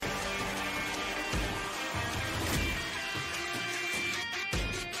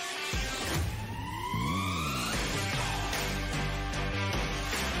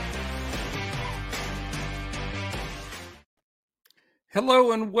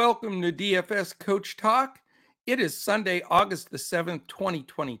Hello and welcome to DFS Coach Talk. It is Sunday, August the 7th,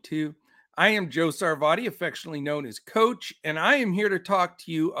 2022. I am Joe Sarvati, affectionately known as Coach, and I am here to talk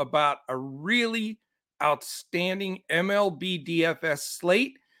to you about a really outstanding MLB DFS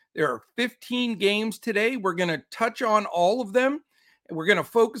slate. There are 15 games today. We're going to touch on all of them, and we're going to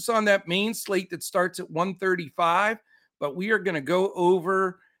focus on that main slate that starts at 1:35, but we are going to go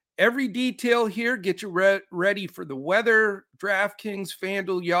over every detail here. Get you ready for the weather, DraftKings,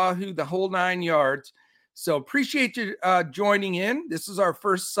 FanDuel, Yahoo, the whole 9 yards. So appreciate you joining in. This is our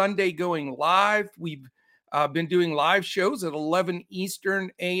first Sunday going live. We've been doing live shows at 11 Eastern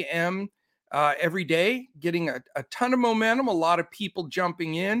a.m. Every day, getting a ton of momentum, a lot of people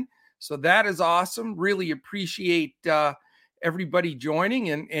jumping in. So that is awesome. Really appreciate everybody joining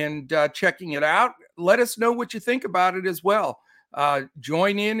and checking it out. Let us know what you think about it as well.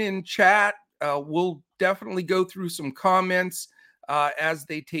 Join in chat. We'll definitely go through some comments as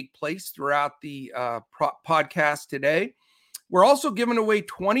they take place throughout the podcast today. We're also giving away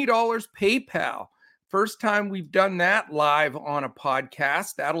 $20 PayPal. First time we've done that live on a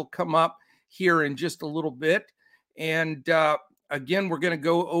podcast. That'll come up here in just a little bit. And again, we're going to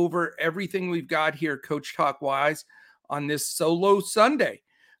go over everything we've got here, Coach Talk wise, on this solo Sunday.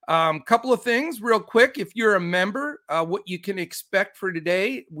 Couple of things real quick. If you're a member, what you can expect for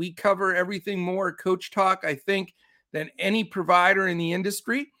today, we cover everything more at Coach Talk, I think, than any provider in the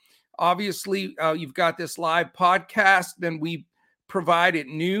industry. Obviously, you've got this live podcast. Then we provide at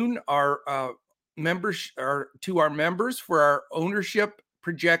noon our members or to our members for our ownership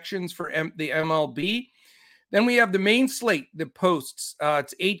projections for the MLB. Then we have the main slate that posts.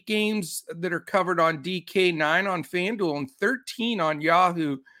 It's 8 games that are covered on DK, 9 on FanDuel, and 13 on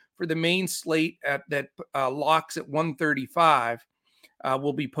Yahoo for the main slate that locks at 135.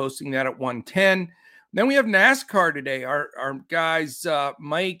 We'll be posting that at 110. Then we have NASCAR today. Our guys,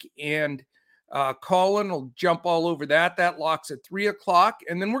 Mike and Colin, will jump all over that. That locks at 3 o'clock.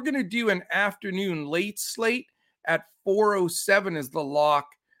 And then we're going to do an afternoon late slate at 4:07 is the lock.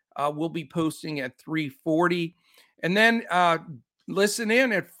 We'll be posting at 3:40. And then listen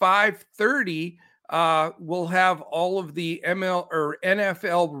in at 5:30. We'll have all of the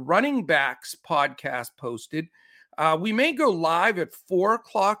NFL running backs podcast posted. We may go live at 4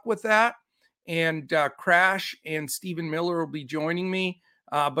 o'clock with that, and Crash and Stephen Miller will be joining me,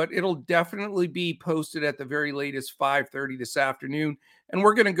 but it'll definitely be posted at the very latest 5:30 this afternoon. And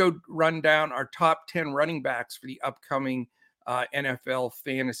we're going to go run down our top 10 running backs for the upcoming NFL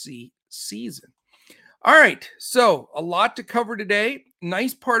fantasy season. All right, so a lot to cover today.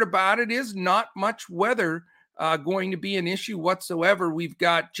 Nice part about it is not much weather going to be an issue whatsoever. We've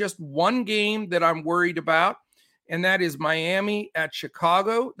got just one game that I'm worried about, and that is Miami at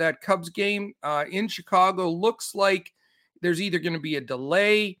Chicago. That Cubs game in Chicago looks like there's either going to be a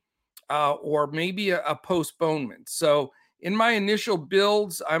delay or maybe a postponement. So in my initial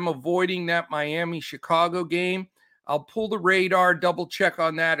builds, I'm avoiding that Miami-Chicago game. I'll pull the radar, double check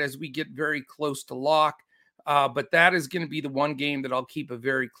on that as we get very close to lock. But that is going to be the one game that I'll keep a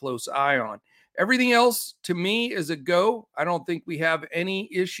very close eye on. Everything else to me is a go. I don't think we have any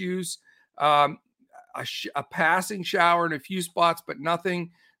issues. A passing shower in a few spots, but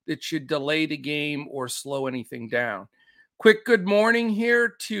nothing that should delay the game or slow anything down. Quick good morning here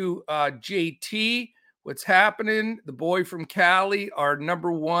to JT. What's happening? The boy from Cali, our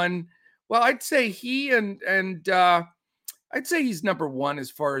number one. Well, I'd say he and I'd say he's number one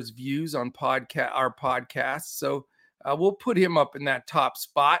as far as views on our podcast. So we'll put him up in that top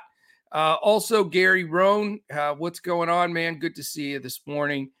spot. Also, Gary Rohn, what's going on, man? Good to see you this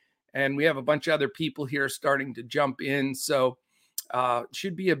morning. And we have a bunch of other people here starting to jump in. So it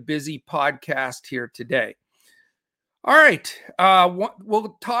should be a busy podcast here today. All right.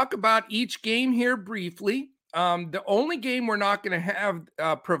 We'll talk about each game here briefly. The only game we're not going to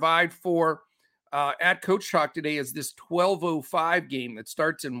have provide for at Coach Talk today is this 12:05 game that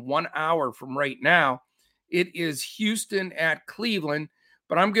starts in 1 hour from right now. It is Houston at Cleveland,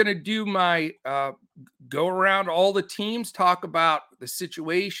 but I'm going to do my go around all the teams, talk about the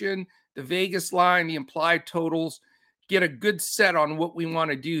situation, the Vegas line, the implied totals, get a good set on what we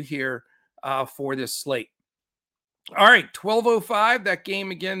want to do here for this slate. All right, 12:05, that game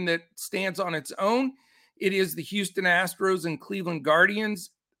again that stands on its own. It is the Houston Astros and Cleveland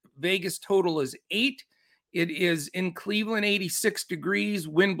Guardians. Vegas total is 8. It is in Cleveland, 86 degrees,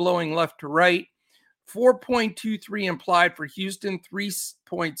 wind blowing left to right. 4.23 implied for Houston,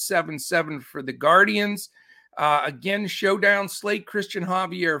 3.77 for the Guardians. Again, showdown slate, Christian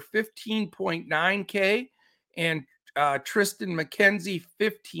Javier, 15.9K, and Tristan McKenzie,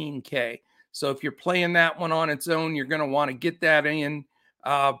 15K. So if you're playing that one on its own, you're going to want to get that in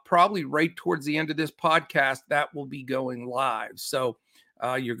probably right towards the end of this podcast. That will be going live. So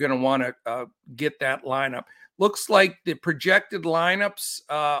you're going to want to get that lineup. Looks like the projected lineups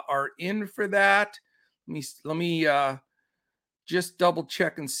are in for that. Let me just double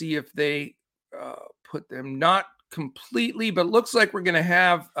check and see if they put them. Not completely, but looks like we're going to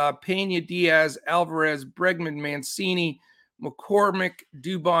have Pena, Diaz, Alvarez, Bregman, Mancini, McCormick,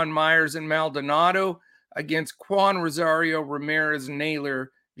 Dubon, Myers, and Maldonado against Juan, Rosario, Ramirez,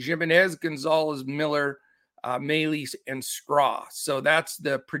 Naylor, Jimenez, Gonzalez, Miller, Mailey, and Straw. So that's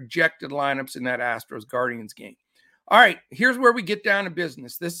the projected lineups in that Astros-Guardians game. All right, here's where we get down to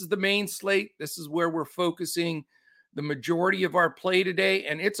business. This is the main slate. This is where we're focusing the majority of our play today,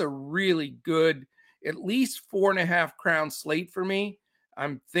 and it's a really good, at least 4.5 crown slate for me.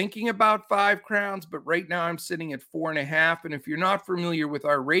 I'm thinking about 5 crowns, but right now I'm sitting at 4.5. And if you're not familiar with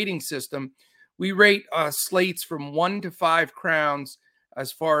our rating system, we rate slates from 1 to 5 crowns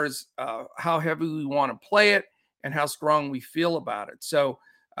as far as how heavy we want to play it and how strong we feel about it. So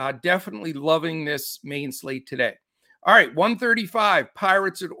definitely loving this main slate today. All right, 135,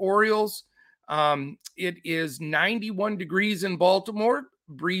 Pirates at Orioles. It is 91 degrees in Baltimore,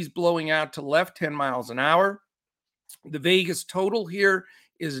 breeze blowing out to left 10 miles an hour. The Vegas total here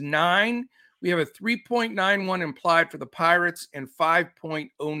is 9. We have a 3.91 implied for the Pirates and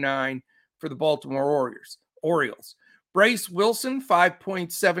 5.09 for the Baltimore Orioles. Bryce Wilson,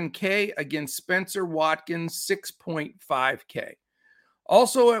 5.7K against Spencer Watkins, 6.5K.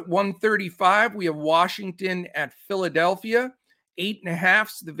 Also at 135, we have Washington at Philadelphia,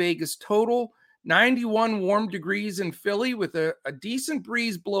 8.5 the Vegas total, 91 warm degrees in Philly with a decent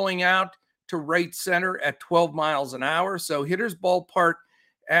breeze blowing out to right center at 12 miles an hour. So hitter's ballpark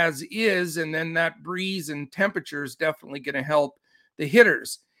as is, and then that breeze and temperature is definitely going to help the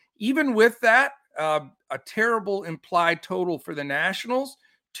hitters. Even with that, a terrible implied total for the Nationals,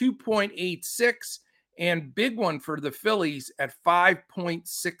 2.86, and big one for the Phillies at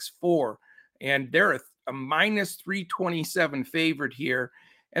 5.64. And they're a minus 327 favorite here.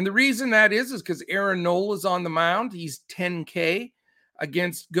 And the reason that is because Aaron Nola is on the mound. He's 10K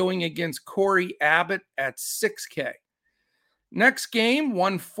going against Corey Abbott at 6K. Next game,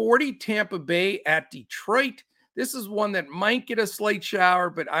 140, Tampa Bay at Detroit. This is one that might get a slight shower,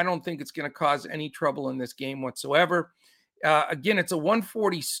 but I don't think it's going to cause any trouble in this game whatsoever. Again, it's a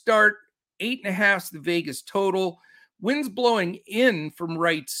 140 start, 8.5 the Vegas total. Winds blowing in from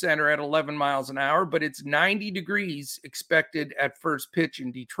right center at 11 miles an hour, but it's 90 degrees expected at first pitch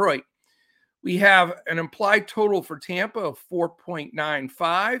in Detroit. We have an implied total for Tampa of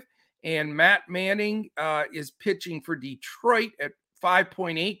 4.95, and Matt Manning is pitching for Detroit at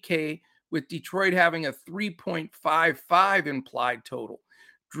 5.8K, with Detroit having a 3.55 implied total.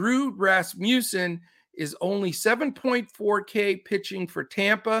 Drew Rasmussen is only 7.4K pitching for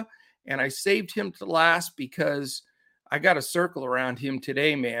Tampa, and I saved him to last because I got a circle around him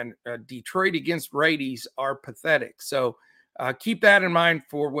today, man. Detroit against righties are pathetic. So keep that in mind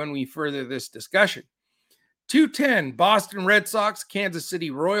for when we further this discussion. 210, Boston Red Sox, Kansas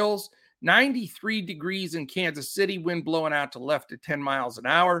City Royals, 93 degrees in Kansas City, wind blowing out to left at 10 miles an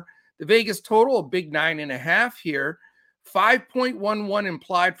hour. The Vegas total, a big 9.5 here, 5.11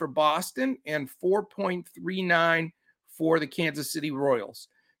 implied for Boston and 4.39 for the Kansas City Royals.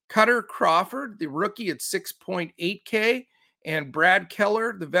 Cutter Crawford, the rookie, at 6.8K, and Brad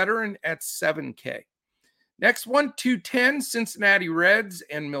Keller, the veteran, at 7K. Next one, 210, Cincinnati Reds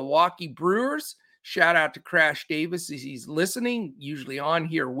and Milwaukee Brewers. Shout out to Crash Davis as he's listening, usually on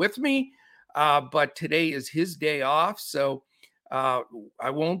here with me, but today is his day off, so I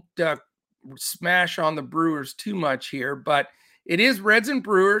won't smash on the Brewers too much here, but it is Reds and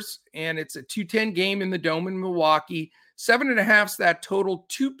Brewers, and it's a 210 game in the Dome in Milwaukee. 7.5's that total.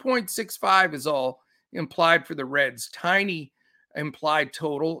 2.65 is all implied for the Reds. Tiny implied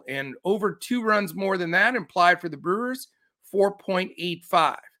total, and over 2 runs more than that implied for the Brewers,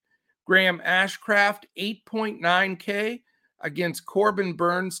 4.85. Graham Ashcraft, 8.9K against Corbin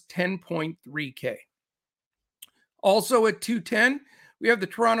Burns, 10.3K. Also at 210, we have the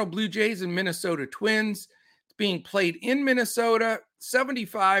Toronto Blue Jays and Minnesota Twins. It's being played in Minnesota,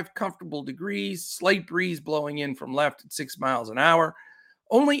 75 comfortable degrees, slight breeze blowing in from left at 6 miles an hour.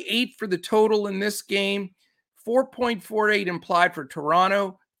 Only 8 for the total in this game, 4.48 implied for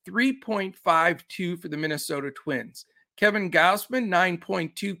Toronto, 3.52 for the Minnesota Twins. Kevin Gausman,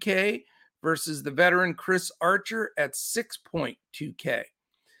 9.2K versus the veteran Chris Archer at 6.2K.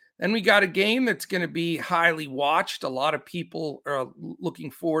 Then we got a game that's going to be highly watched. A lot of people are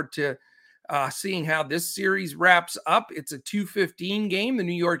looking forward to seeing how this series wraps up. It's a 2:15 game. The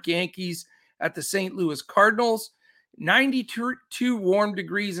New York Yankees at the St. Louis Cardinals. 92 warm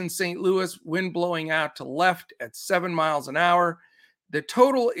degrees in St. Louis, wind blowing out to left at 7 miles an hour. The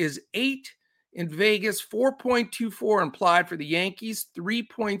total is 8 in Vegas, 4.24 implied for the Yankees,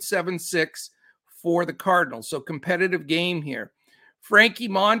 3.76 for the Cardinals. So competitive game here. Frankie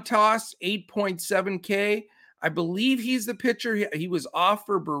Montas, 8.7K. I believe he's the pitcher. He was off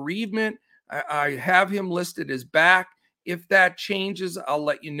for bereavement. I have him listed as back. If that changes, I'll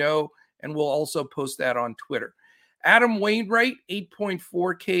let you know, and we'll also post that on Twitter. Adam Wainwright,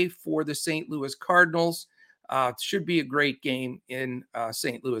 8.4K for the St. Louis Cardinals. Should be a great game in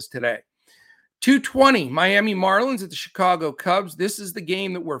St. Louis today. 220, Miami Marlins at the Chicago Cubs. This is the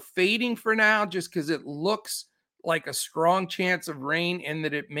game that we're fading for now just because it looks like a strong chance of rain and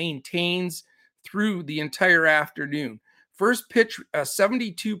that it maintains through the entire afternoon. First pitch, a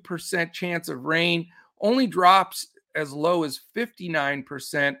 72% chance of rain, only drops as low as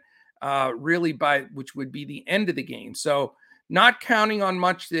 59%, really by which would be the end of the game. So not counting on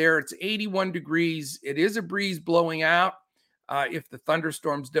much there. It's 81 degrees. It is a breeze blowing out. If the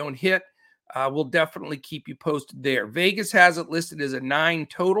thunderstorms don't hit, we'll definitely keep you posted there. Vegas has it listed as a 9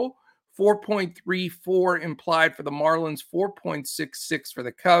 total, 4.34 implied for the Marlins, 4.66 for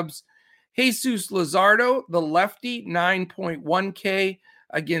the Cubs. Jesus Luzardo, the lefty, 9.1K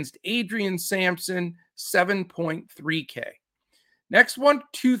against Adrian Sampson, 7.3K. Next one,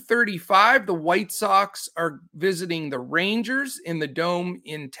 235. The White Sox are visiting the Rangers in the Dome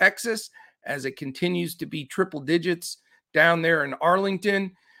in Texas as it continues to be triple digits down there in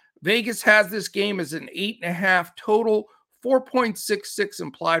Arlington. Vegas has this game as an 8.5 total, 4.66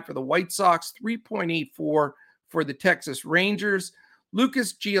 implied for the White Sox, 3.84 for the Texas Rangers.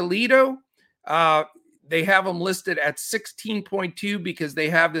 Lucas Giolito, they have him listed at 16.2 because they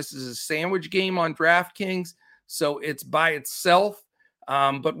have this as a sandwich game on DraftKings. So it's by itself,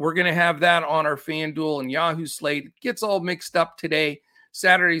 but we're going to have that on our FanDuel and Yahoo slate. It gets all mixed up today.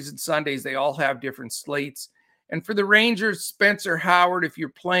 Saturdays and Sundays, they all have different slates. And for the Rangers, Spencer Howard, if you're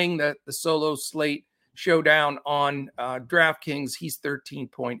playing the solo slate showdown on DraftKings, he's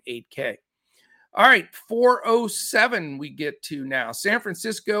 13.8K. All right, 407 we get to now. San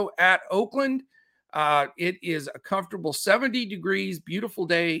Francisco at Oakland. It is a comfortable 70 degrees, beautiful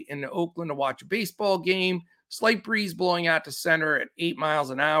day in Oakland to watch a baseball game. Slight breeze blowing out to center at 8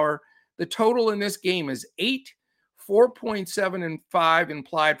 miles an hour. The total in this game is 8, 4.7 and 5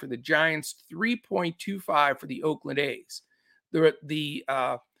 implied for the Giants, 3.25 for the Oakland A's.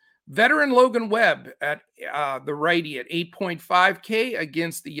 The veteran Logan Webb at the righty at 8.5K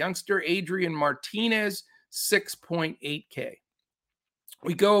against the youngster Adrian Martinez, 6.8K.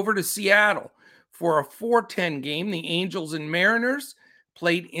 We go over to Seattle for a 4:10 game. The Angels and Mariners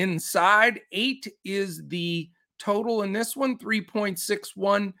played inside. 8 is the total in this one,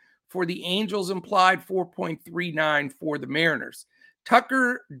 3.61 for the Angels implied, 4.39 for the Mariners.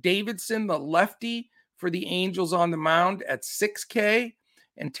 Tucker Davidson, the lefty for the Angels on the mound at 6K.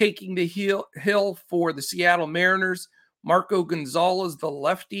 And taking the hill for the Seattle Mariners, Marco Gonzalez, the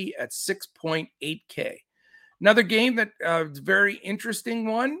lefty, at 6.8K. Another game that is a very interesting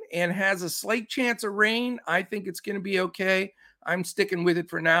one and has a slight chance of rain. I think it's going to be okay. I'm sticking with it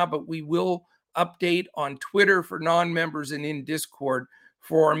for now, but we will update on Twitter for non-members and in Discord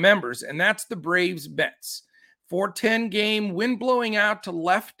for our members. And that's the Braves Mets. 4:10 game, wind blowing out to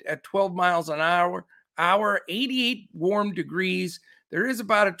left at 12 miles an hour, 88 warm degrees. There is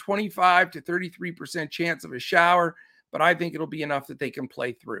about a 25 to 33% chance of a shower, but I think it'll be enough that they can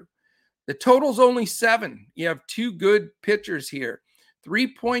play through. The total's only 7. You have 2 good pitchers here.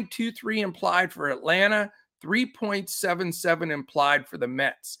 3.23 implied for Atlanta, 3.77 implied for the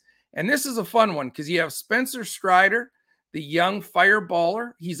Mets. And this is a fun one because you have Spencer Strider, the young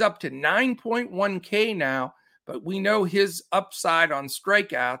fireballer. He's up to 9.1K now, but we know his upside on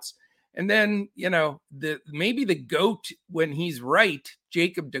strikeouts. And then, maybe the GOAT when he's right,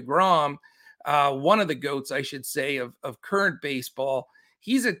 Jacob deGrom, one of the GOATs, I should say, of current baseball.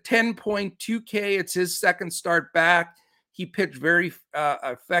 He's at 10.2K. It's his second start back. He pitched very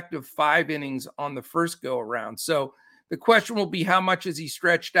effective 5 innings on the first go around. So the question will be, how much is he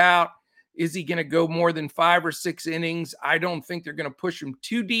stretched out? Is he going to go more than 5 or 6 innings? I don't think they're going to push him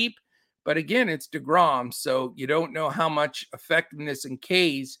too deep. But again, it's deGrom, so you don't know how much effectiveness in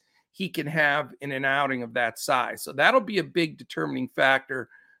Ks he can have in an outing of that size. So that'll be a big determining factor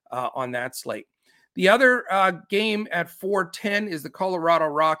on that slate. The other game at 4:10 is the Colorado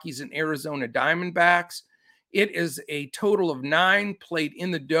Rockies and Arizona Diamondbacks. It is a total of 9 played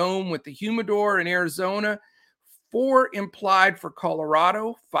in the Dome with the Humidor in Arizona. 4 implied for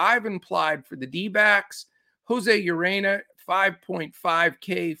Colorado, 5 implied for the D-backs. Jose Urena,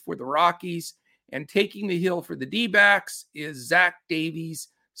 5.5K for the Rockies. And taking the hill for the D-backs is Zach Davies,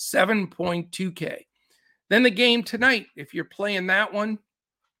 7.2K. Then the game tonight, if you're playing that one,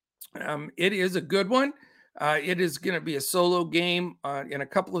 it is a good one. It is going to be a solo game in a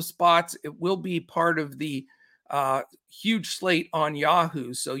couple of spots. It will be part of the huge slate on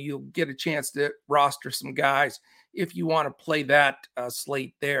Yahoo, so you'll get a chance to roster some guys if you want to play that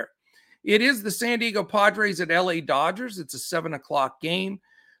slate there. It is the San Diego Padres at LA Dodgers. It's a 7 o'clock game.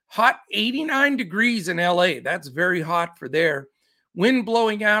 Hot 89 degrees in LA. That's very hot for there. Wind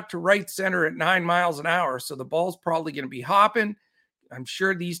blowing out to right center at 9 miles an hour, so the ball's probably going to be hopping. I'm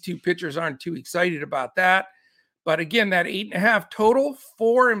sure these two pitchers aren't too excited about that. But again, that 8.5 total,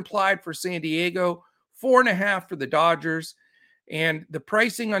 4 implied for San Diego, 4.5 for the Dodgers. And the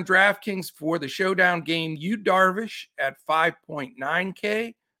pricing on DraftKings for the showdown game, Yu Darvish at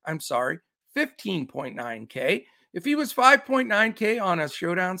 5.9K. I'm sorry, 15.9K. If he was 5.9K on a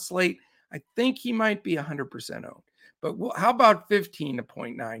showdown slate, I think he might be 100% owned. But how about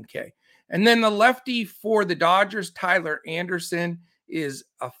 15.9K? And then the lefty for the Dodgers, Tyler Anderson, is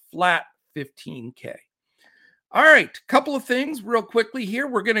a flat 15K. All right, couple of things real quickly here.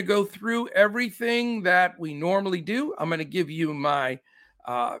 We're going to go through everything that we normally do. I'm going to give you my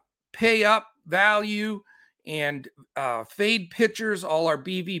pay up value and fade pitchers, all our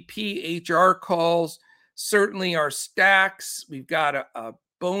BVP, HR calls, certainly our stacks. We've got a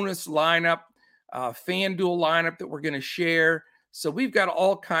bonus lineup, FanDuel lineup that we're going to share. So we've got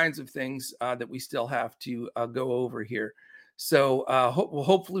all kinds of things that we still have to go over here. So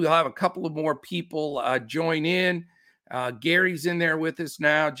hopefully we'll have a couple of more people join in. Gary's in there with us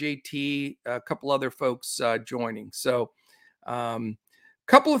now, JT, a couple other folks joining. So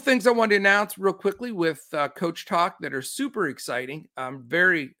couple of things I want to announce real quickly with Coach Talk that are super exciting. I'm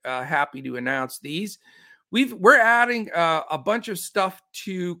very happy to announce these. We're adding a bunch of stuff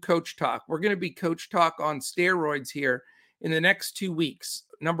to Coach Talk. We're going to be Coach Talk on steroids here in the next 2 weeks.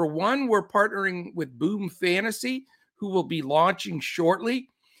 Number one, we're partnering with Boom Fantasy, who will be launching shortly.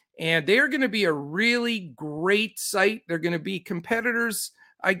 And they're going to be a really great site. They're going to be competitors,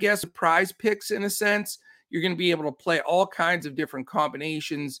 I guess, Prize Picks in a sense. You're going to be able to play all kinds of different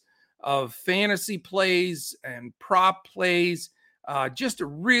combinations of fantasy plays and prop plays. Just a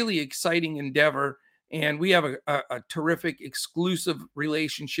really exciting endeavor. And we have a terrific exclusive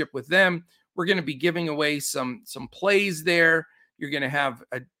relationship with them. We're going to be giving away some plays there. You're going to have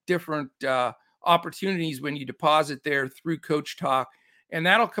a different opportunities when you deposit there through Coach Talk, and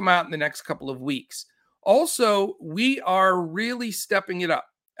that'll come out in the next couple of weeks. Also, we are really stepping it up.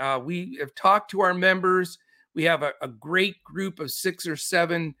 We have talked to our members. We have a great group of 6 or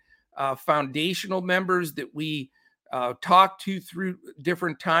 7 foundational members that we talk to through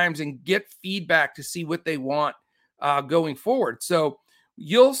different times and get feedback to see what they want going forward. So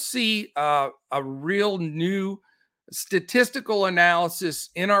you'll see a real new statistical analysis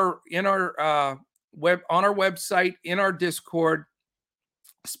in our web on our website, in our Discord,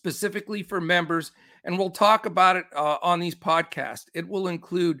 specifically for members, and we'll talk about it on these podcasts. It will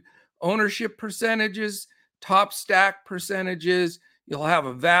include ownership percentages, top stack percentages. You'll have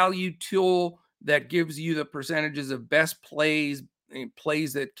a value tool that gives you the percentages of best plays,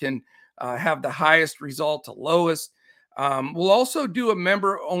 plays that can have the highest result to lowest. We'll also do a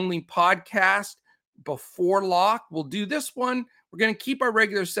member-only podcast before lock. We'll do this one. We're going to keep our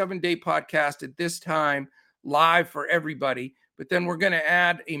regular 7-day podcast at this time live for everybody, but then we're going to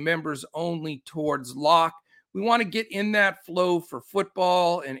add a members only towards lock. We want to get in that flow for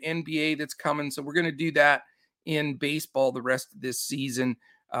football and NBA that's coming. So we're going to do that in baseball the rest of this season,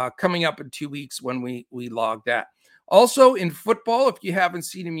 coming up in 2 weeks when we log that. Also in football, if you haven't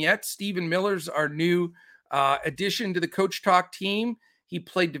seen him yet, Stephen Miller's our new addition to the Coach Talk team. He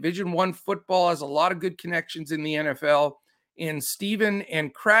played Division I football, has a lot of good connections in the NFL. And Steven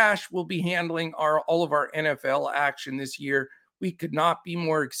and Crash will be handling all of our NFL action this year. We could not be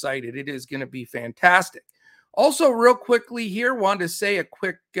more excited. It is going to be fantastic. Also, real quickly here, wanted to say a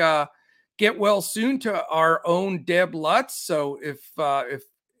quick get well soon to our own Deb Lutz. So if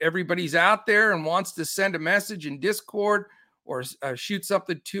everybody's out there and wants to send a message in Discord or shoot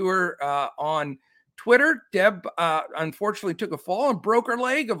something to her on Twitter, Deb unfortunately took a fall and broke her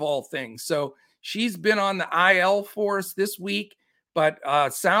leg of all things. So she's been on the IL for us this week, but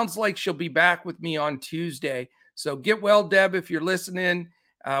sounds like she'll be back with me on Tuesday. So get well, Deb, if you're listening.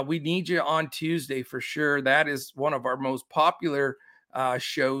 We need you on Tuesday for sure. That is one of our most popular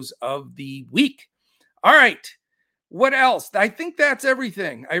shows of the week. All right. What else? I think that's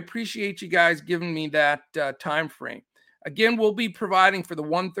everything. I appreciate you guys giving me that time frame. Again, we'll be providing for the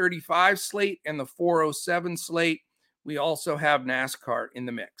 135 slate and the 407 slate. We also have NASCAR in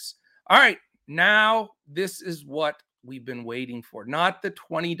the mix. All right, now this is what we've been waiting for. Not the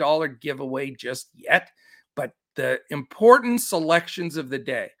 $20 giveaway just yet, but the important selections of the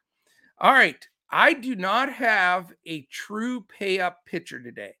day. All right, I do not have a true pay up pitcher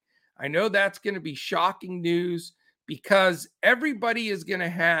today. I know that's going to be shocking news because everybody is going to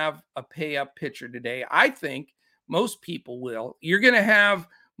have a pay up pitcher today. I think most people will. You're going to have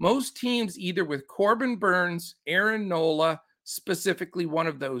most teams either with Corbin Burnes, Aaron Nola, specifically one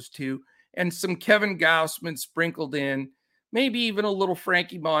of those two, and some Kevin Gausman sprinkled in, maybe even a little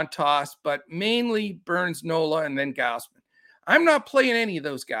Frankie Montas, but mainly Burnes, Nola, and then Gausman. I'm not playing any of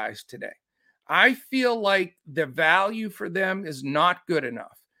those guys today. I feel like the value for them is not good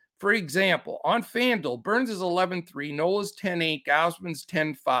enough. For example, on FanDuel, Burnes is 11-3, Nola's 10-8, Gausman's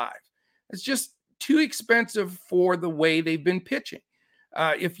 10-5. It's just too expensive for the way they've been pitching.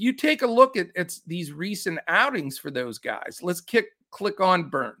 If you take a look at these recent outings for those guys, let's click on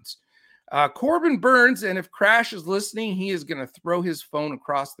Burnes. Corbin Burnes, and if Crash is listening, he is going to throw his phone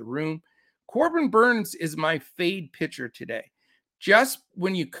across the room. Corbin Burnes is my fade pitcher today. Just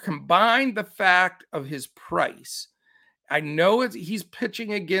when you combine the fact of his price, I know he's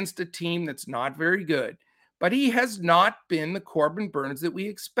pitching against a team that's not very good, but he has not been the Corbin Burnes that we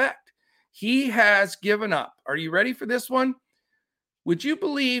expect. He has given up. Are you ready for this one? Would you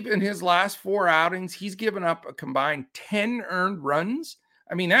believe in his last 4 outings, he's given up a combined 10 earned runs?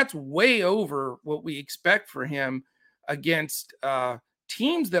 I mean, that's way over what we expect for him against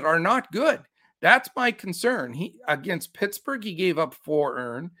teams that are not good. That's my concern. Against Pittsburgh, he gave up 4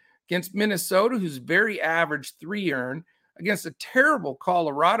 earned. Against Minnesota, who's very average, 3 earned. Against a terrible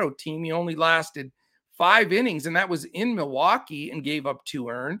Colorado team, he only lasted 5 innings, and that was in Milwaukee, and gave up 2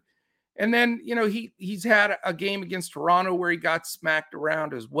 earned. And then, he's had a game against Toronto where he got smacked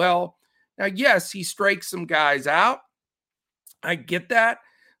around as well. Now, yes, he strikes some guys out. I get that.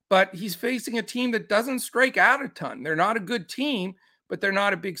 But he's facing a team that doesn't strike out a ton. They're not a good team, but they're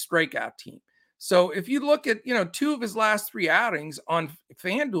not a big strikeout team. So if you look at, 2 of his last 3 outings on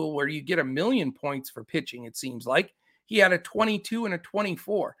FanDuel, where you get 1 million points for pitching, it seems like he had a 22 and a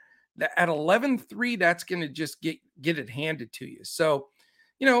 24. At 11-3, that's going to just get it handed to you. So,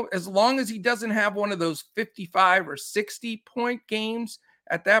 as long as he doesn't have one of those 55 or 60 point games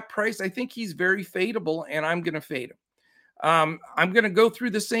at that price, I think he's very fadeable, and I'm going to fade him. I'm going to go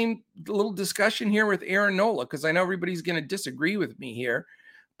through the same little discussion here with Aaron Nola, because I know everybody's going to disagree with me here.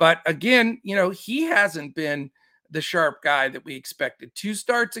 But again, he hasn't been the sharp guy that we expected. 2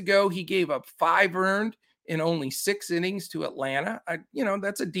 starts ago, he gave up 5 earned in only 6 innings to Atlanta.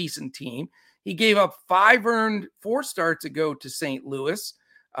 That's a decent team. He gave up 5 earned 4 starts ago to St. Louis,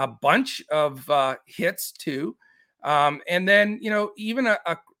 a bunch of hits too. And then, even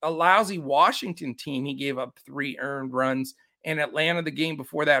a lousy Washington team, he gave up 3 earned runs, and Atlanta, the game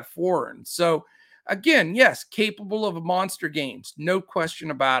before that, 4 earned. So again, yes, capable of monster games, no question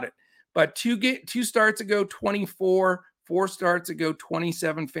about it. But 2 starts ago, 24, 4 starts ago,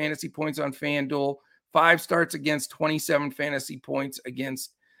 27 fantasy points on FanDuel, 5 starts against 27 fantasy points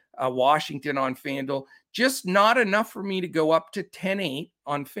against Washington on FanDuel. Just not enough for me to go up to 10-8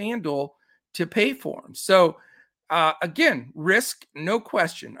 on FanDuel to pay for him. So again, risk, no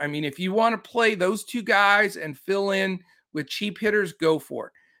question. I mean, if you want to play those 2 guys and fill in with cheap hitters, go for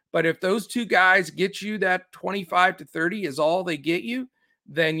it. But if those 2 guys get you that 25 to 30 is all they get you,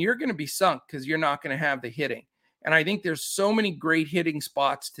 then you're going to be sunk, because you're not going to have the hitting. And I think there's so many great hitting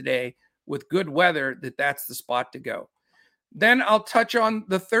spots today with good weather that's the spot to go. Then I'll touch on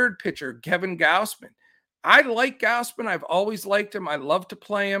the third pitcher, Kevin Gausman. I like Gausman. I've always liked him. I love to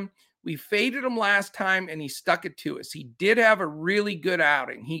play him. We faded him last time, and he stuck it to us. He did have a really good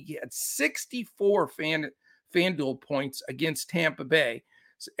outing. He had 64 FanDuel points against Tampa Bay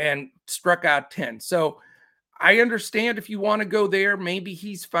and struck out 10. So I understand if you want to go there, maybe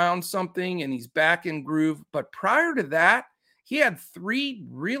he's found something and he's back in groove. But prior to that, he had 3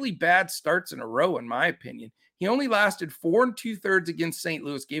 really bad starts in a row, in my opinion. He only lasted 4 2/3 against St.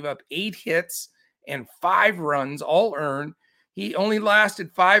 Louis, gave up 8 hits and 5 runs, all earned. He only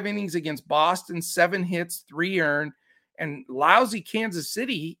lasted 5 innings against Boston, 7 hits, 3 earned. And lousy Kansas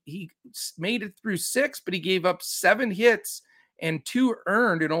City, he made it through 6, but he gave up 7 hits and 2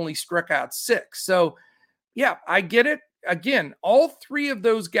 earned and only struck out 6. So, yeah, I get it. Again, all 3 of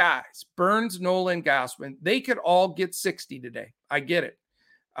those guys, Burnes, Nola, and Gausman, they could all get 60 today. I get it.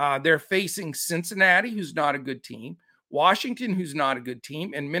 They're facing Cincinnati, who's not a good team, Washington, who's not a good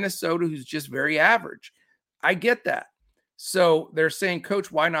team, and Minnesota, who's just very average. I get that. So they're saying,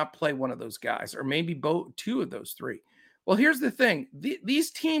 Coach, why not play one of those guys, or maybe 2 of those 3? Well, here's the thing.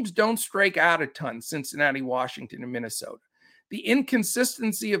 These teams don't strike out a ton, Cincinnati, Washington, and Minnesota. The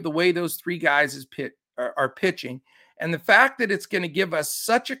inconsistency of the way those three guys are pitching, and the fact that it's going to give us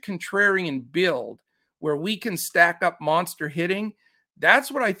such a contrarian build where we can stack up monster hitting,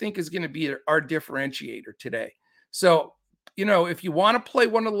 that's what I think is going to be our differentiator today. So, if you want to play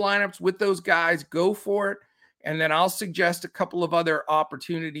one of the lineups with those guys, go for it. And then I'll suggest a couple of other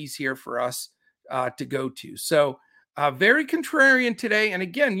opportunities here for us to go to. So, very contrarian today. And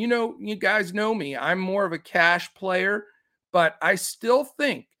again, you guys know me. I'm more of a cash player, but I still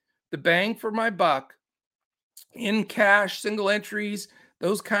think the bang for my buck in cash, single entries,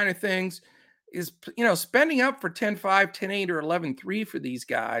 those kind of things is, spending up for 10-5, 10-8, or 11-3 for these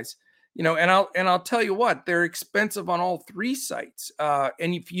guys. And I'll tell you what, they're expensive on all three sites.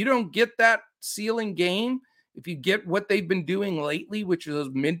 And if you don't get that ceiling game, if you get what they've been doing lately, which are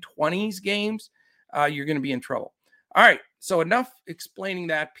those mid-20s games, you're going to be in trouble. All right, so enough explaining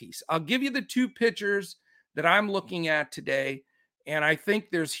that piece. I'll give you the two pitchers that I'm looking at today, and I think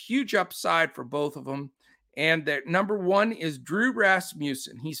there's huge upside for both of them. And that number one is Drew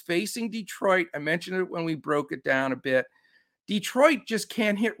Rasmussen. He's facing Detroit. I mentioned it when we broke it down a bit. Detroit just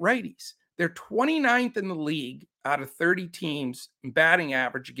can't hit righties. They're 29th in the league out of 30 teams in batting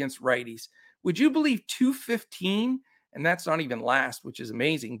average against righties. Would you believe 215? And that's not even last, which is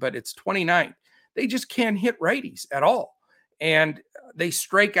amazing, but it's 29th. They just can't hit righties at all. And they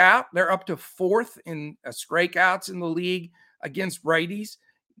strike out. They're up to fourth in strikeouts in the league against righties.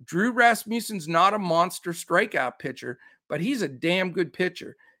 Drew Rasmussen's not a monster strikeout pitcher, but he's a damn good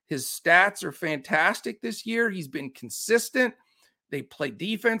pitcher. His stats are fantastic this year. He's been consistent. They play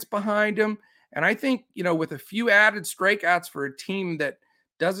defense behind him. And I think, with a few added strikeouts for a team that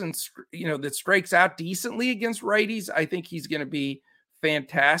that strikes out decently against righties, I think he's going to be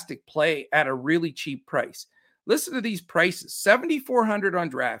fantastic play at a really cheap price. Listen to these prices: $7,400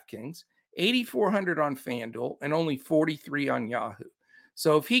 on DraftKings, $8,400 on FanDuel, and only $43 on Yahoo.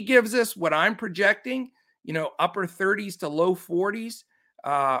 So if he gives us what I'm projecting, upper 30s to low 40s,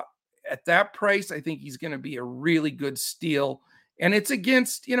 at that price, I think he's going to be a really good steal. And it's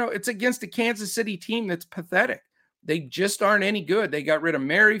against a Kansas City team that's pathetic. They just aren't any good. They got rid of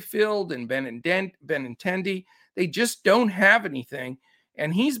Merrifield and Benintendi. They just don't have anything.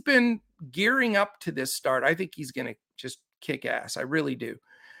 And he's been gearing up to this start. I think he's going to just kick ass. I really do.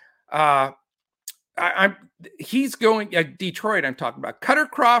 He's going Detroit. I'm talking about Cutter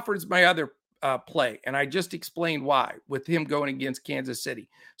Crawford's my other play, and I just explained why with him going against Kansas City.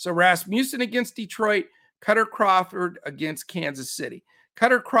 So Rasmussen against Detroit, Cutter Crawford against Kansas City.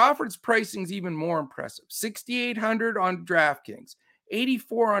 Cutter Crawford's pricing is even more impressive: $6,800 on DraftKings,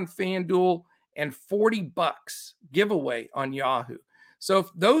 $84 on FanDuel, and $40 giveaway on Yahoo. So if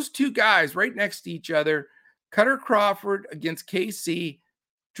those two guys right next to each other, Cutter Crawford against KC,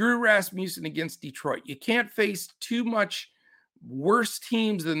 Drew Rasmussen against Detroit, you can't face too much worse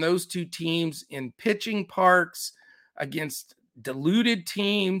teams than those two teams in pitching parks against diluted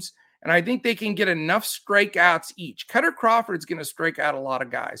teams. And I think they can get enough strikeouts each. Cutter Crawford's going to strike out a lot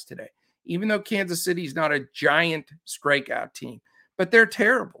of guys today, even though Kansas City's not a giant strikeout team, but they're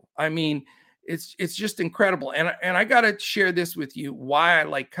terrible. I mean, it's just incredible. And I got to share this with you, why I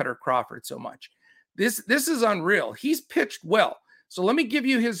like Cutter Crawford so much. This is unreal. He's pitched well. So let me give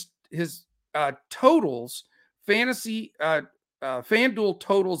you his totals, fantasy FanDuel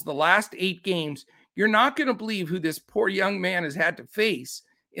totals the last 8 games. You're not going to believe who this poor young man has had to face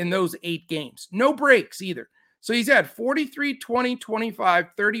in those 8 games. No breaks either. So he's had 43, 20, 25,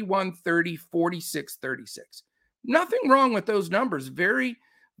 31, 30, 46, 36. Nothing wrong with those numbers. Very,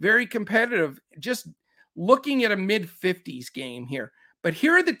 very competitive. Just looking at a mid-50s game here. But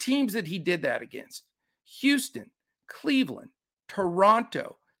here are the teams that he did that against: Houston, Cleveland,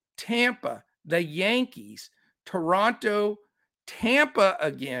 Toronto, Tampa, the Yankees, Toronto, Tampa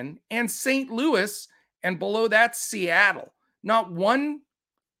again, and St. Louis, and below that, Seattle. Not one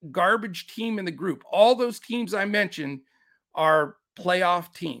garbage team in the group. All those teams I mentioned are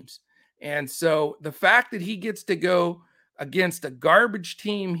playoff teams. And so the fact that he gets to go against a garbage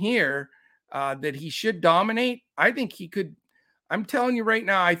team here that he should dominate, I think he could. I'm telling you right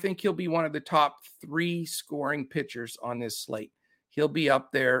now, I think he'll be one of the top 3 scoring pitchers on this slate. He'll be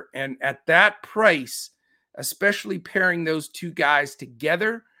up there. And at that price, especially pairing those two guys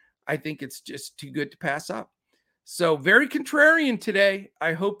together, I think it's just too good to pass up. So very contrarian today.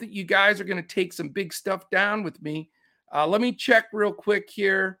 I hope that you guys are going to take some big stuff down with me. Let me check real quick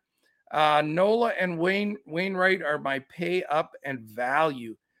here. Nola and Wainwright are my pay up and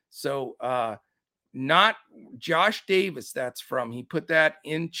value. So not Josh Davis, that's from. He put that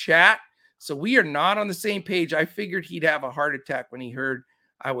in chat. So we are not on the same page. I figured he'd have a heart attack when he heard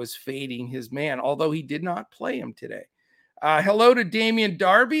I was fading his man, although he did not play him today. Hello to Damian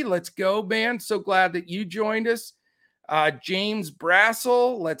Darby. Let's go, man. So glad that you joined us. James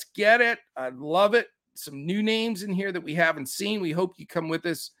Brassel, let's get it. I love it. Some new names in here that we haven't seen. We hope you come with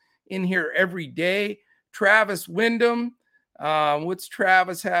us in here every day. Travis Wyndham. What's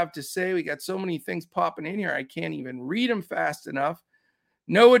Travis have to say? We got so many things popping in here. I can't even read them fast enough.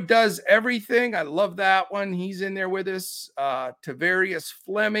 Noah does everything. I love that one. He's in there with us. Tavarius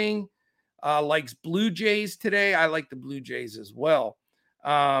Fleming likes Blue Jays today. I like the Blue Jays as well.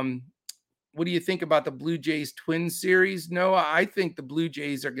 What do you think about the Blue Jays Twins series, Noah? I think the Blue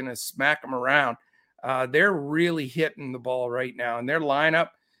Jays are going to smack them around. They're really hitting the ball right now. And their lineup,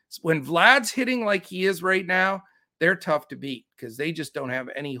 when Vlad's hitting like he is right now, they're tough to beat because they just don't have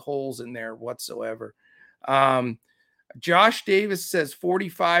any holes in there whatsoever. Josh Davis says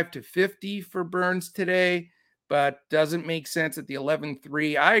 45-50 for Burns today, but doesn't make sense at the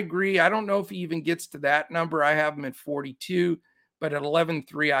 11-3. I agree. I don't know if he even gets to that number. I have him at 42. But at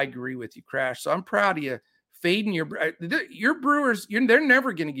 11-3, I agree with you, Crash. So I'm proud of you fading your Brewers. They're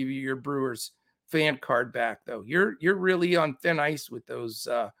never going to give you your Brewers fan card back, though. You're really on thin ice with those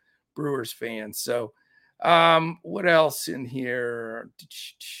Brewers fans. So what else in here?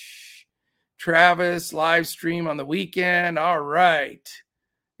 Travis live stream on the weekend. All right.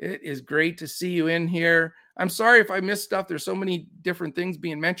 It is great to see you in here. I'm sorry if I missed stuff. There's so many different things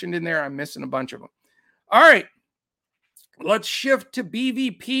being mentioned in there. I'm missing a bunch of them. All right. Let's shift to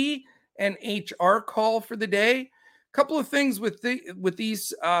BVP and HR call for the day. A couple of things with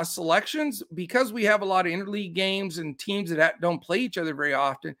these selections, because we have a lot of interleague games and teams that don't play each other very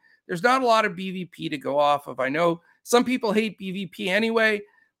often. There's not a lot of BVP to go off of. I know some people hate BVP anyway.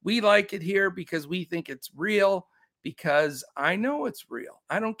 We like it here because we think it's real, because I know it's real.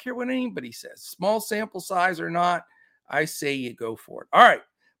 I don't care what anybody says. Small sample size or not, I say you go for it. All right.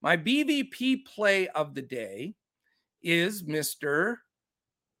 My BVP play of the day is Mr.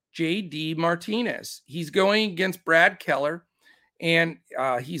 J.D. Martinez. He's going against Brad Keller, and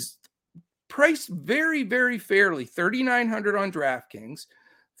he's priced very, very fairly. $3,900 on DraftKings,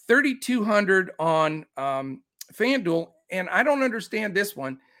 $3,200 on FanDuel, and I don't understand this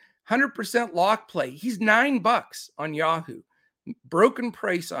one. 100% lock play. He's $9 on Yahoo. Broken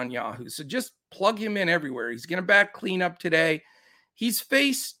price on Yahoo. So just plug him in everywhere. He's going to bat cleanup today. He's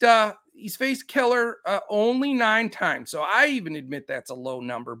faced Keller only 9 times. So I even admit that's a low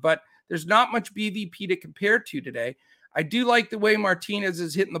number, but there's not much BVP to compare to today. I do like the way Martinez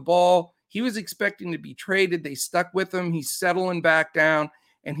is hitting the ball. He was expecting to be traded. They stuck with him. He's settling back down,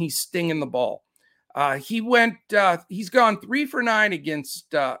 and he's stinging the ball. He's gone 3 for 9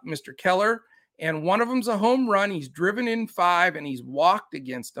 against Mr. Keller, and one of them's a home run. He's driven in 5, and he's walked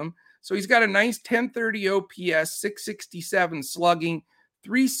against them. So he's got a nice 1030 OPS, 667 slugging,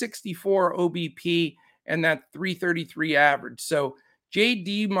 364 OBP, and that 333 average. So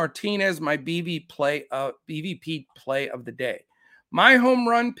J.D. Martinez, my BVP play of the day. My home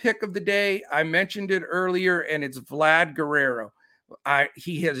run pick of the day, I mentioned it earlier, and it's Vlad Guerrero.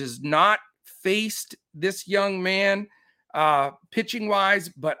 He has not faced this young man pitching-wise,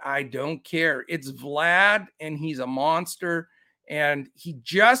 but I don't care. It's Vlad, and he's a monster. And he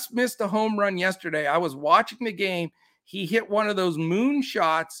just missed a home run yesterday. I was watching the game. He hit one of those moon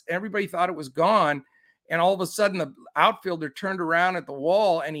shots. Everybody thought it was gone. And all of a sudden, the outfielder turned around at the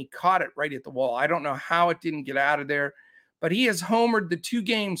wall, and he caught it right at the wall. I don't know how it didn't get out of there. But he has homered the 2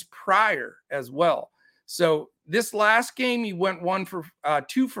 games prior as well. So this last game, he went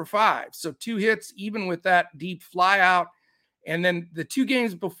 2 for 5. So 2 hits, even with that deep fly out. And then the 2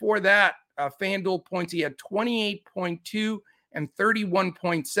 games before that, FanDuel points, he had 28.2 and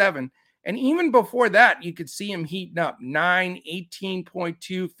 31.7. And even before that, you could see him heating up 9,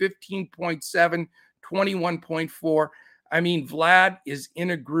 18.2, 15.7, 21.4. I mean, Vlad is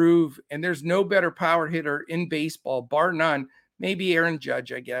in a groove, and there's no better power hitter in baseball, bar none. Maybe Aaron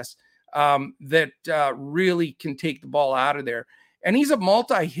Judge, I guess, that really can take the ball out of there. And he's a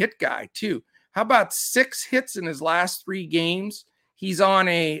multi-hit guy, too. How about 6 hits in his last 3 games? He's on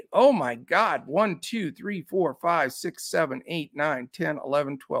a, 1, 2, 3, 4, 5, 6, 7, 8, 9, 10,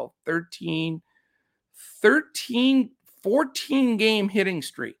 11, 12, 14 game hitting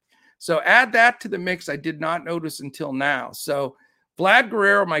streak. So add that to the mix. I did not notice until now. So Vlad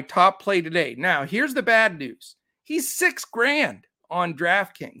Guerrero, my top play today. Now, here's the bad news. He's $6,000 on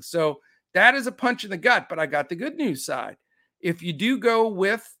DraftKings. So that is a punch in the gut, but I got the good news side. If you do go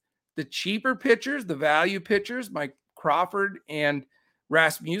with the cheaper pitchers, the value pitchers, Mike Crawford and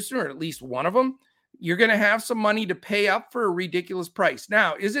Rasmussen, or at least one of them, you're going to have some money to pay up for a ridiculous price.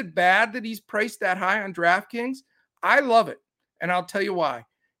 Now, is it bad that he's priced that high on DraftKings? I love it. And I'll tell you why.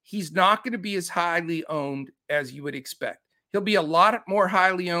 He's not going to be as highly owned as you would expect. He'll be a lot more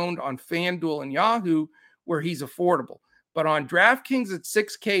highly owned on FanDuel and Yahoo, where he's affordable. But on DraftKings at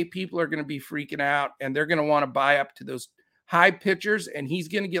 6K, people are going to be freaking out, and they're going to want to buy up to those high pitchers, and he's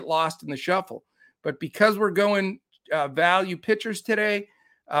going to get lost in the shuffle. But because we're going value pitchers today,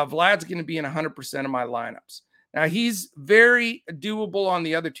 Vlad's going to be in 100% of my lineups. Now, he's very doable on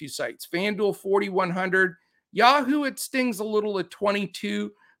the other two sites. FanDuel 4,100. Yahoo, it stings a little at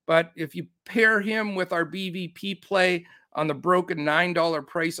 22, but if you pair him with our BVP play on the broken $9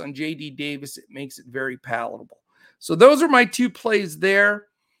 price on JD Davis, it makes it very palatable. So those are my two plays there.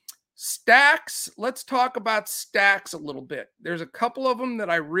 Stacks, let's talk about stacks a little bit. There's a couple of them that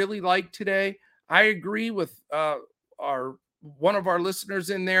I really like today. I agree with one of our listeners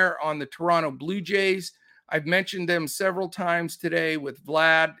in there on the Toronto Blue Jays. I've mentioned them several times today with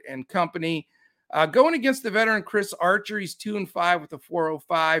Vlad and company. Going against the veteran Chris Archer, he's 2-5 with a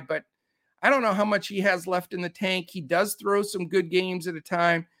 4.05, but I don't know how much he has left in the tank. He does throw some good games at a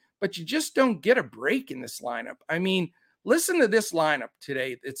time, but you just don't get a break in this lineup. I mean, listen to this lineup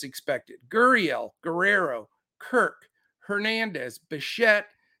today that's expected. Gurriel, Guerrero, Kirk, Hernandez, Bichette,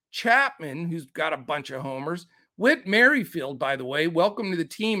 Chapman, who's got a bunch of homers, Whit Merrifield, by the way, welcome to the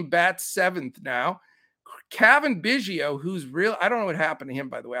team, bats 7th now. Cavan Biggio, who's real. I don't know what happened to him,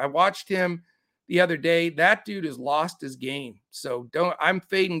 by the way. I watched him the other day. That dude has lost his game. So I'm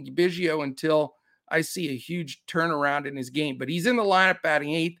fading Biggio until I see a huge turnaround in his game. But he's in the lineup batting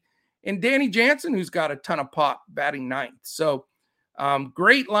 8th. And Danny Jansen, who's got a ton of pop, batting 9th. So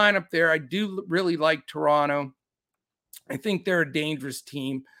great lineup there. I do really like Toronto. I think they're a dangerous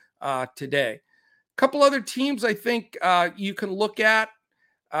team today. A couple other teams I think you can look at.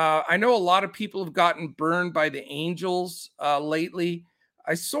 I know a lot of people have gotten burned by the Angels lately.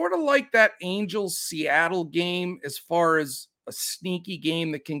 I sort of like that Angels-Seattle game as far as a sneaky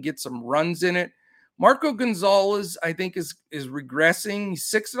game that can get some runs in it. Marco Gonzalez, I think, is regressing. He's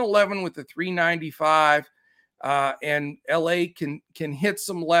 6-11 with the 395, and LA can hit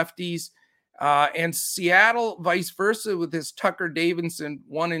some lefties. And Seattle, vice versa, with his Tucker Davidson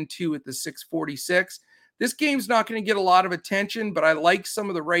 1-2 at the 646. This game's not going to get a lot of attention, but I like some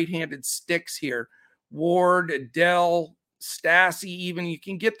of the right-handed sticks here. Ward, Adele, Stassi, even. You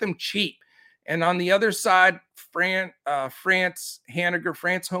can get them cheap. And on the other side, France Haniger.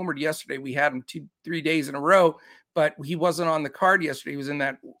 France homered yesterday. We had him 2-3 days in a row, but he wasn't on the card yesterday. He was in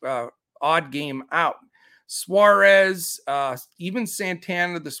that odd game out. Suarez, even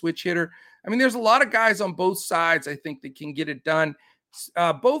Santana, the switch hitter. I mean, there's a lot of guys on both sides, I think, that can get it done.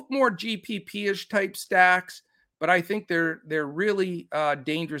 Both more GPP-ish type stacks, but I think they're really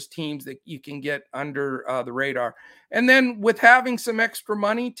dangerous teams that you can get under the radar. And then with having some extra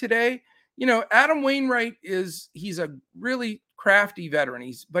money today, you know, Adam Wainwright he's a really crafty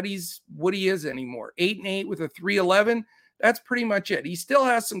veteran. But he's what he is anymore. 8-8 with a 311. That's pretty much it. He still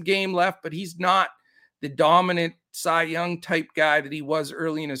has some game left, but he's not the dominant Cy Young type guy that he was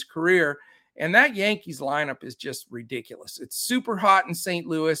early in his career. And that Yankees lineup is just ridiculous. It's super hot in St.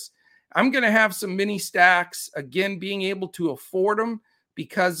 Louis. I'm going to have some mini stacks, again, being able to afford them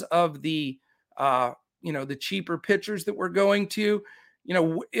because of the, the cheaper pitchers that we're going to. You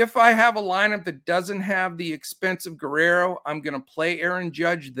know, if I have a lineup that doesn't have the expensive Guerrero, I'm going to play Aaron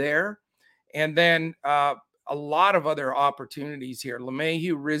Judge there. And then a lot of other opportunities here.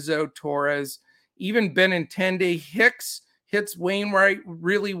 LeMahieu, Rizzo, Torres, even Benintendi. Hicks hits Wainwright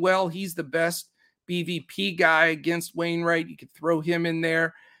really well. He's the best BVP guy against Wainwright. You could throw him in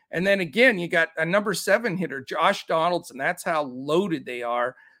there. And then again, you got a number 7 hitter, Josh Donaldson. That's how loaded they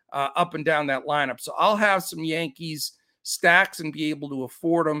are up and down that lineup. So I'll have some Yankees stacks and be able to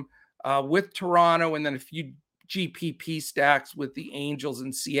afford them with Toronto, and then a few GPP stacks with the Angels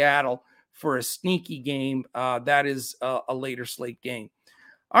in Seattle for a sneaky game. That is a later slate game.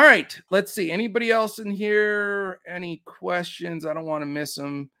 All right, let's see. Anybody else in here? Any questions? I don't want to miss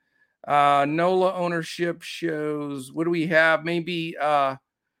them. NOLA ownership shows. What do we have? Maybe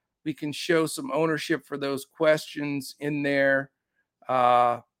we can show some ownership for those questions in there.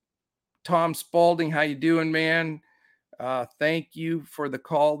 Tom Spalding, how you doing, man? Thank you for the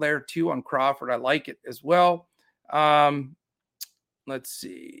call there, too, on Crawford. I like it as well. Let's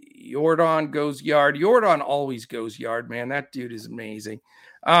see. Jordan goes yard. Jordan always goes yard, man. That dude is amazing.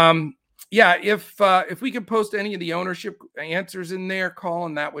 Yeah, if we could post any of the ownership answers in there,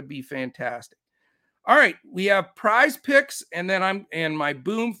 Colin, that would be fantastic. All right, we have prize picks, and then my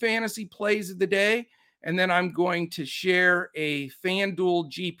Boom fantasy plays of the day, and then I'm going to share a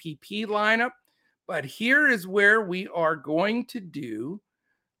FanDuel GPP lineup. But here is where we are going to do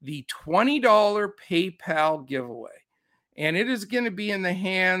the $20 PayPal giveaway. And it is going to be in the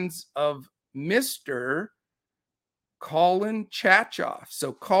hands of Mr. Colin Chachoff.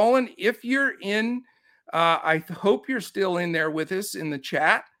 So, Colin, if you're in, I hope you're still in there with us in the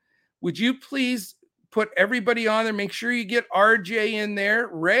chat. Would you please put everybody on there? Make sure you get RJ in there.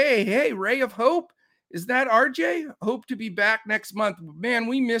 Ray, hey, Ray of Hope. Is that RJ? Hope to be back next month. Man,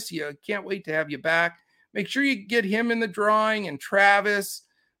 we miss you. Can't wait to have you back. Make sure you get him in the drawing. And Travis,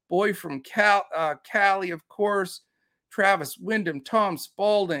 boy from Cali, of course. Travis Wyndham, Tom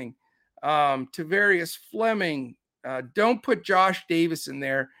Spalding, Tavarius Fleming. Don't put Josh Davis in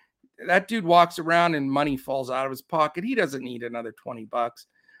there. That dude walks around and money falls out of his pocket. He doesn't need another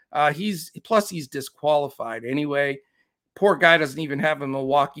 $20. He's disqualified anyway. Poor guy doesn't even have a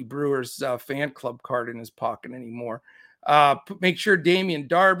Milwaukee Brewers fan club card in his pocket anymore. Make sure Damian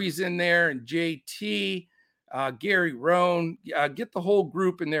Darby's in there and JT, Gary Rohn. Get the whole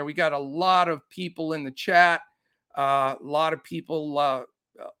group in there. We got a lot of people in the chat. A lot of people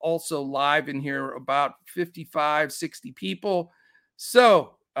also live in here, about 55, 60 people.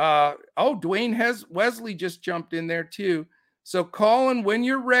 So, Dwayne Wesley just jumped in there too. So, Colin, when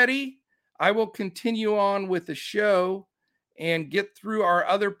you're ready, I will continue on with the show and get through our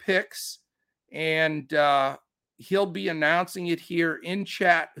other picks. And he'll be announcing it here in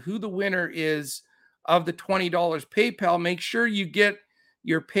chat who the winner is of the $20 PayPal. Make sure you get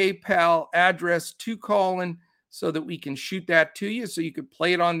your PayPal address to Colin so that we can shoot that to you so you could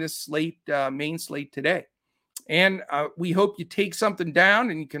play it on this slate, main slate today. And we hope you take something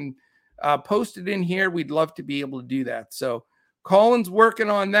down and you can post it in here. We'd love to be able to do that. So Colin's working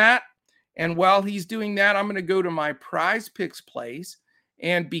on that. And while he's doing that, I'm going to go to my Prize Picks plays.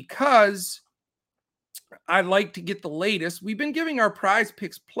 And because I like to get the latest, we've been giving our Prize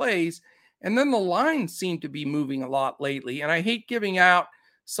Picks plays, and then the lines seem to be moving a lot lately. And I hate giving out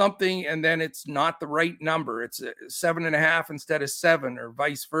something and then it's not the right number. It's 7.5 instead of 7 or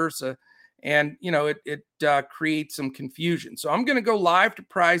vice versa. And, it creates some confusion. So I'm going to go live to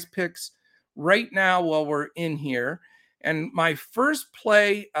Prize Picks right now while we're in here. And my first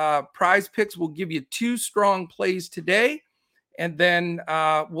play, Prize Picks, will give you 2 strong plays today. And then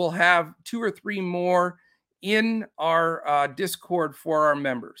we'll have 2 or 3 more in our Discord for our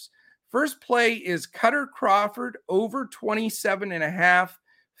members. First play is Cutter Crawford over 27.5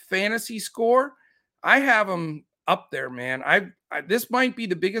 fantasy score. I have him up there, man. This might be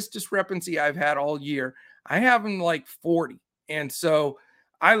the biggest discrepancy I've had all year. I have him like 40. And so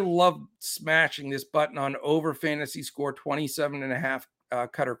I love smashing this button on over fantasy score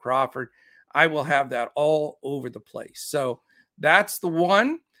 27.5 Cutter Crawford. I will have that all over the place. So that's the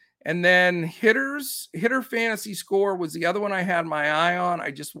one. And then hitter fantasy score was the other one I had my eye on. I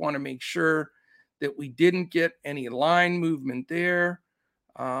just want to make sure that we didn't get any line movement there.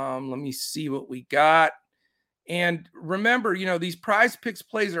 Let me see what we got. And remember, these Prize Picks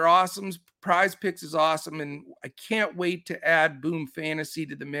plays are awesome. Prize Picks is awesome. And I can't wait to add Boom Fantasy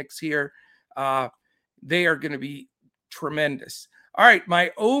to the mix here. They are going to be tremendous. All right.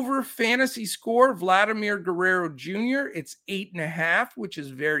 My over fantasy score, Vladimir Guerrero Jr., it's 8.5, which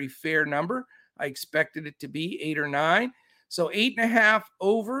is a very fair number. I expected it to be 8 or 9. So 8.5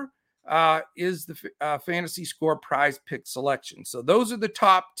 over is the fantasy score Prize Pick selection. So those are the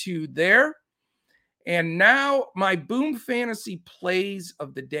top 2 there. And now my Boom Fantasy plays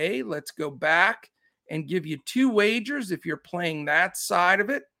of the day. Let's go back and give you 2 wagers if you're playing that side of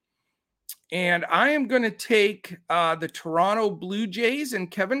it. And I am going to take the Toronto Blue Jays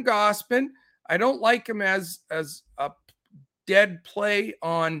and Kevin Gausman. I don't like him as a dead play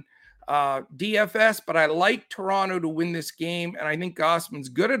on DFS, but I like Toronto to win this game, and I think Gausman's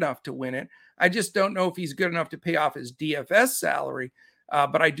good enough to win it. I just don't know if he's good enough to pay off his DFS salary,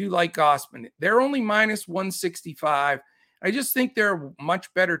 but I do like Gausman. They're only minus 165. I just think they're a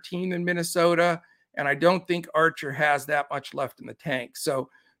much better team than Minnesota, and I don't think Archer has that much left in the tank. So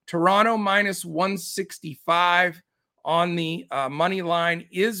Toronto minus 165 on the money line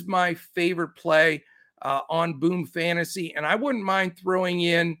is my favorite play on Boom Fantasy, and I wouldn't mind throwing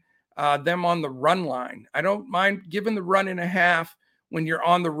in them on the run line. I don't mind giving the 1.5 when you're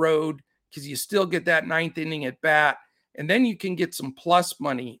on the road because you still get that 9th inning at bat, and then you can get some plus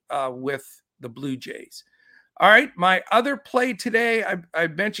money with the Blue Jays. All right, my other play today, I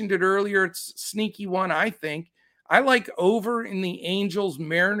mentioned it earlier. It's a sneaky one, I think. I like over in the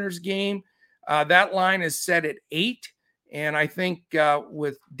Angels-Mariners game. That line is set at 8. And I think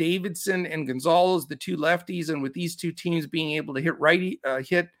with Davidson and Gonzalez, the 2 lefties, and with these 2 teams being able to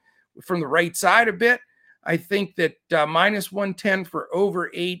hit from the right side a bit, I think that minus 110 for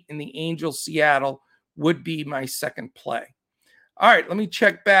over 8 in the Angels Seattle would be my second play. All right, let me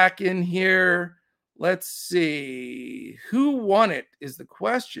check back in here. Let's see. Who won it is the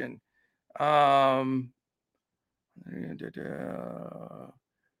question.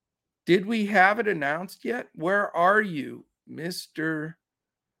 Did we have it announced yet? Where are you, Mr.?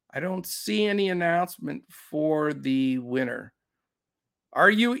 I don't see any announcement for the winner. Are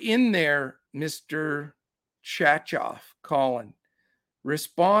you in there, Mr. Chachoff, Colin?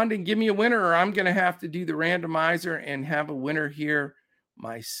 Respond and give me a winner, or I'm going to have to do the randomizer and have a winner here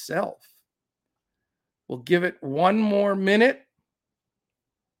myself. We'll give it one more minute.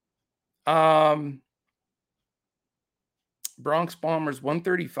 Bronx Bombers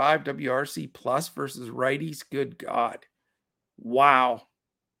 135 WRC plus versus righties. Good God. Wow.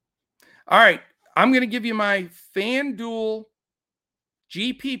 All right. I'm going to give you my FanDuel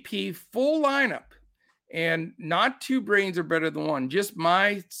GPP full lineup, and not two brains are better than one. Just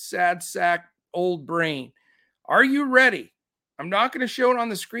my sad sack old brain. Are you ready? I'm not going to show it on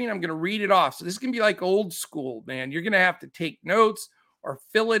the screen. I'm going to read it off. So this is going to be like old school, man. You're going to have to take notes or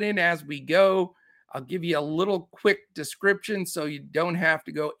fill it in as we go. I'll give you a little quick description so you don't have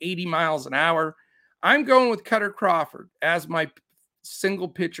to go 80 miles an hour. I'm going with Cutter Crawford as my single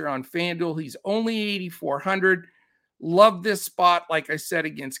pitcher on FanDuel. He's only 8,400. Love this spot, like I said,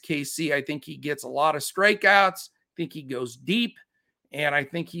 against KC. I think he gets a lot of strikeouts. I think he goes deep, and I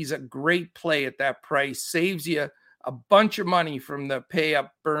think he's a great play at that price. Saves you a bunch of money from the pay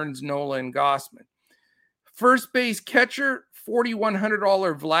up Burns, Nola, and Gossman. First base catcher,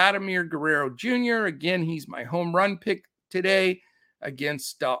 $4,100 Vladimir Guerrero Jr. Again, he's my home run pick today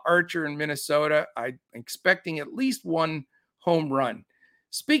against Archer in Minnesota. I'm expecting at least one home run.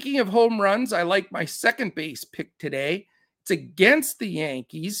 Speaking of home runs, I like my second base pick today. It's against the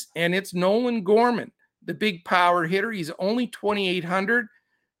Yankees, and it's Nolan Gorman, the big power hitter. He's only 2,800.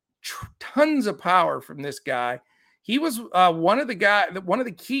 Tons of power from this guy. He was one of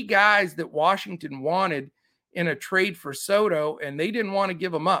the key guys that Washington wanted in a trade for Soto, and they didn't want to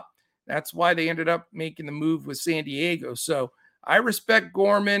give him up. That's why they ended up making the move with San Diego. So I respect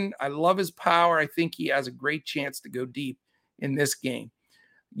Gorman. I love his power. I think he has a great chance to go deep in this game.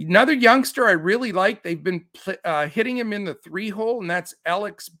 Another youngster I really like, they've been hitting him in the 3-hole, and that's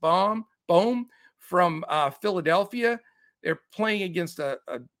Alex Bohm from Philadelphia. They're playing against a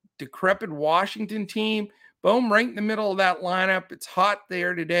decrepit Washington team. Bohm right in the middle of that lineup. It's hot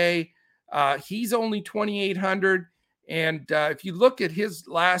there today. He's only 2,800. And if you look at his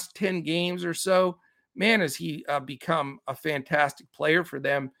last 10 games or so, man, has he become a fantastic player for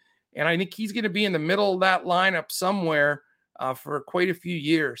them. And I think he's going to be in the middle of that lineup somewhere for quite a few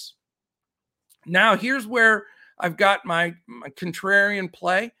years. Now, here's where I've got my contrarian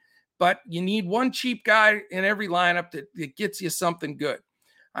play, but you need one cheap guy in every lineup that gets you something good.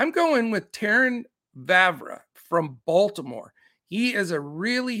 I'm going with Terrin Vavra from Baltimore. He is a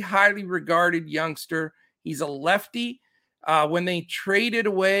really highly regarded youngster. He's a lefty. When they traded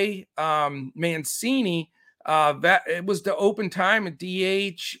away Mancini, it was the open time at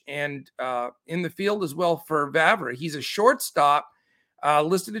DH and in the field as well for Vavra. He's a shortstop,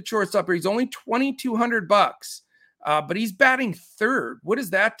 listed at shortstop. He's only $2,200, but he's batting third. What does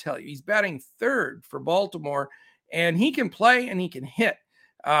that tell you? He's batting third for Baltimore, and he can play and he can hit.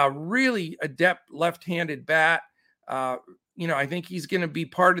 Really adept left-handed bat. I think he's going to be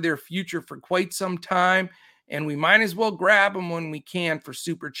part of their future for quite some time, and we might as well grab him when we can for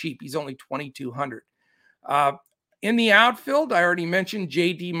super cheap. He's only $2,200. In the outfield, I already mentioned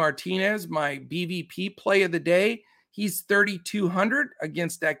JD Martinez, my BVP play of the day. He's 3,200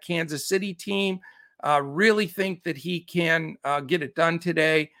 against that Kansas City team. Really think that he can get it done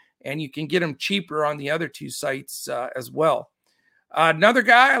today, and you can get him cheaper on the other two sites as well. Another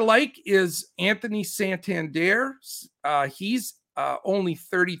guy I like is Anthony Santander. He's only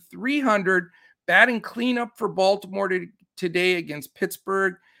 3,300, batting cleanup for Baltimore today against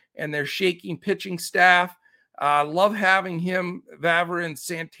Pittsburgh and their shaking pitching staff. Love having him, Vavra and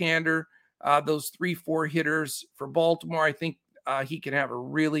Santander, those 3-4 hitters for Baltimore. I think he can have a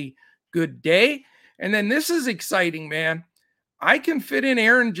really good day. And then this is exciting, man. I can fit in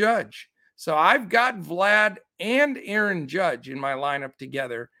Aaron Judge. So I've got Vlad and Aaron Judge in my lineup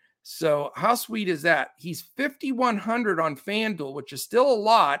together. So how sweet is that? He's 5,100 on FanDuel, which is still a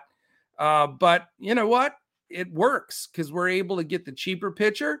lot. But you know what? It works because we're able to get the cheaper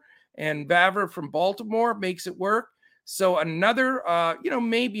pitcher, and Vavra from Baltimore makes it work. So another,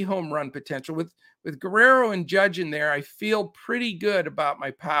 maybe home run potential with Guerrero and Judge in there. I feel pretty good about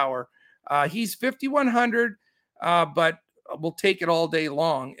my power. He's 5,100, but we'll take it all day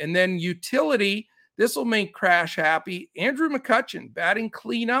long. And then utility, This will make Crash happy. Andrew McCutchen batting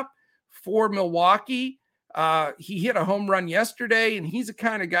cleanup for Milwaukee. He hit a home run yesterday, and he's the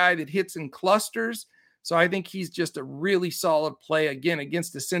kind of guy that hits in clusters. So I think he's just a really solid play, again,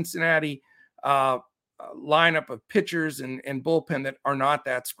 against the Cincinnati lineup of pitchers and bullpen that are not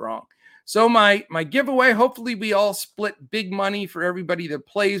that strong. So my giveaway, hopefully we all split big money for everybody that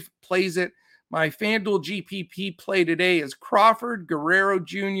plays it. My FanDuel GPP play today is Crawford, Guerrero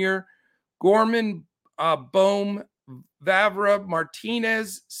Jr., Gorman, Bohm, Vavra,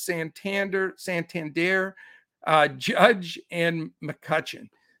 Martinez, Santander, Judge, and McCutchen.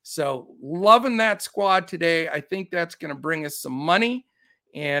 So loving that squad today. I think that's going to bring us some money,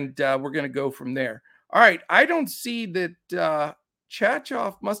 and we're going to go from there. All right, I don't see that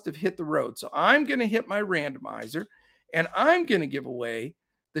Chachoff must have hit the road. So I'm going to hit my randomizer, and I'm going to give away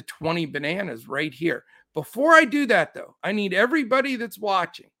the 20 bananas right here. Before I do that, though, I need everybody that's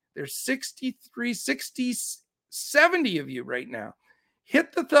watching. There's 63, 60, 70 of you right now.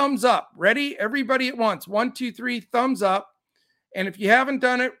 Hit the thumbs up. Ready? Everybody at once. 1, 2, 3, thumbs up. And if you haven't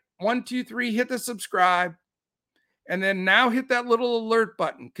done it, 1, 2, 3, hit the subscribe. And then now hit that little alert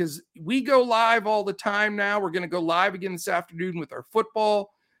button, because we go live all the time now. We're going to go live again this afternoon with our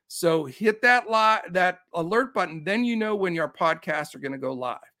football. So hit that alert button. Then you know when your podcasts are going to go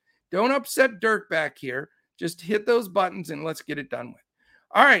live. Don't upset Dirk back here. Just hit those buttons and let's get it done with.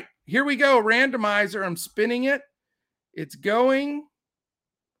 All right, here we go. Randomizer. I'm spinning it. It's going.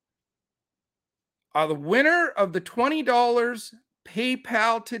 The winner of the $20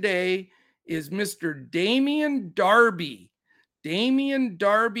 PayPal today is Mr. Damian Darby. Damian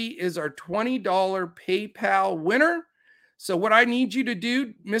Darby is our $20 PayPal winner. So what I need you to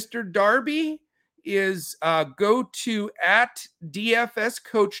do, Mr. Darby, is go to @DFS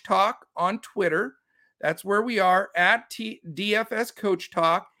Coach Talk on Twitter. That's where we are, @DFS Coach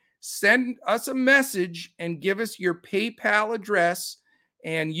Talk. Send us a message and give us your PayPal address,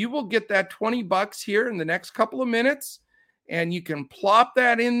 and you will get that $20 here in the next couple of minutes. And you can plop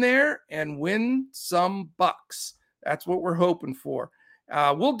that in there and win some bucks. That's what we're hoping for.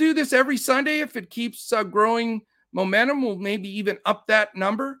 We'll do this every Sunday. If it keeps growing momentum, we'll maybe even up that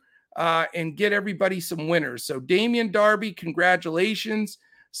number and get everybody some winners. So Damian Darby, congratulations.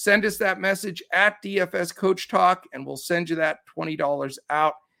 Send us that message @DFS Coach Talk, and we'll send you that $20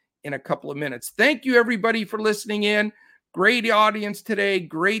 out in a couple of minutes. Thank you, everybody, for listening in. Great audience today.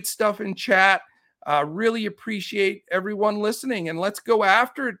 Great stuff in chat. Really appreciate everyone listening, and let's go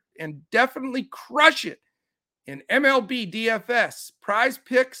after it and definitely crush it in MLB, DFS, Prize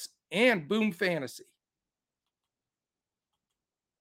Picks, and Boom Fantasy.